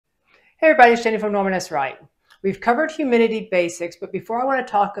Hey everybody, it's Jenny from Norman S. Wright. We've covered humidity basics, but before I want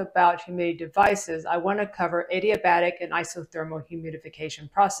to talk about humidity devices, I want to cover adiabatic and isothermal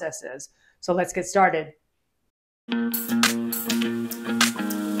humidification processes. So let's get started.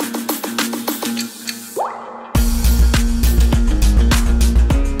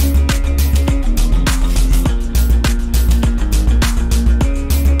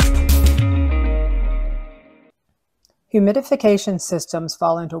 Humidification systems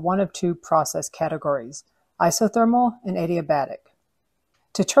fall into one of two process categories, isothermal and adiabatic.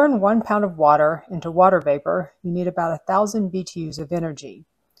 To turn 1 pound of water into water vapor, you need about 1,000 BTUs of energy.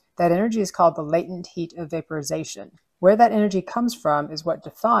 That energy is called the latent heat of vaporization. Where that energy comes from is what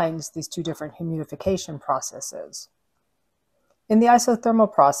defines these two different humidification processes. In the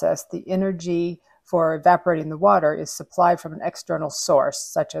isothermal process, the energy for evaporating the water is supplied from an external source,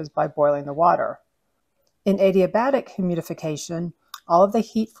 such as by boiling the water. In adiabatic humidification, all of the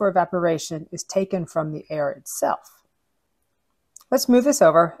heat for evaporation is taken from the air itself. Let's move this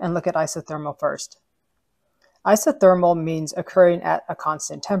over and look at isothermal first. Isothermal means occurring at a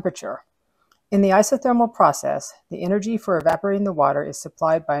constant temperature. In the isothermal process, the energy for evaporating the water is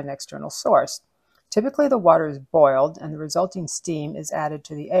supplied by an external source. Typically, the water is boiled and the resulting steam is added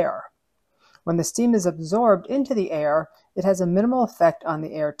to the air. When the steam is absorbed into the air, it has a minimal effect on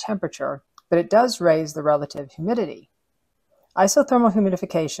the air temperature, but it does raise the relative humidity. Isothermal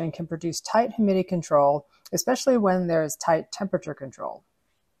humidification can produce tight humidity control, especially when there is tight temperature control.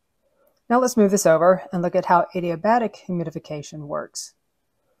 Now let's move this over and look at how adiabatic humidification works.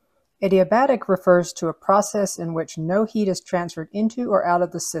 Adiabatic refers to a process in which no heat is transferred into or out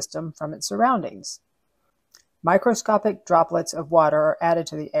of the system from its surroundings. Microscopic droplets of water are added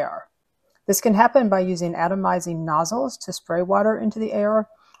to the air. This can happen by using atomizing nozzles to spray water into the air,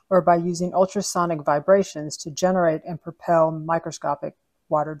 or by using ultrasonic vibrations to generate and propel microscopic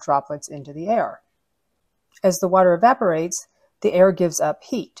water droplets into the air. As the water evaporates, the air gives up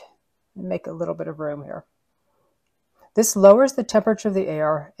heat. Make a little bit of room here. This lowers the temperature of the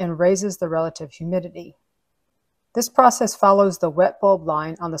air and raises the relative humidity. This process follows the wet bulb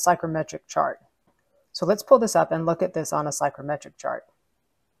line on the psychrometric chart. So let's pull this up and look at this on a psychrometric chart.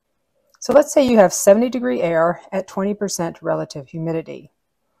 So let's say you have 70-degree air at 20% relative humidity.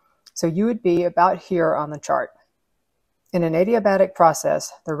 So you would be about here on the chart. In an adiabatic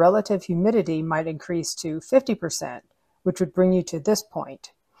process, the relative humidity might increase to 50%, which would bring you to this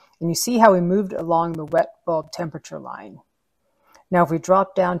point. And you see how we moved along the wet bulb temperature line. Now if we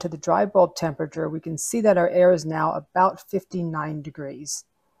drop down to the dry bulb temperature, we can see that our air is now about 59 degrees.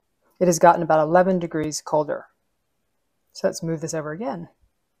 It has gotten about 11 degrees colder. So let's move this over again.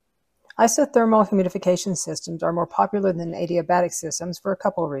 Isothermal humidification systems are more popular than adiabatic systems for a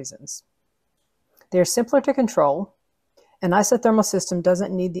couple of reasons. They are simpler to control. An isothermal system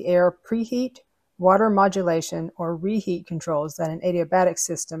doesn't need the air preheat, water modulation, or reheat controls that an adiabatic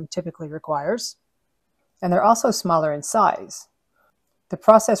system typically requires. And they're also smaller in size. The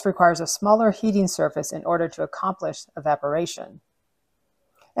process requires a smaller heating surface in order to accomplish evaporation.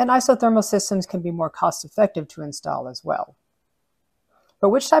 And isothermal systems can be more cost-effective to install as well. But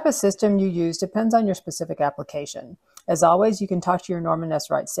which type of system you use depends on your specific application. As always, you can talk to your Norman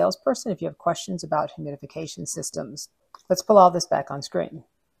S. Wright salesperson if you have questions about humidification systems. Let's pull all this back on screen.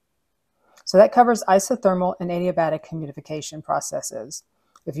 So that covers isothermal and adiabatic humidification processes.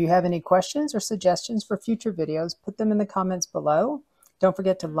 If you have any questions or suggestions for future videos, put them in the comments below. Don't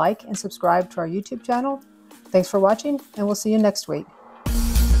forget to like and subscribe to our YouTube channel. Thanks for watching, and we'll see you next week.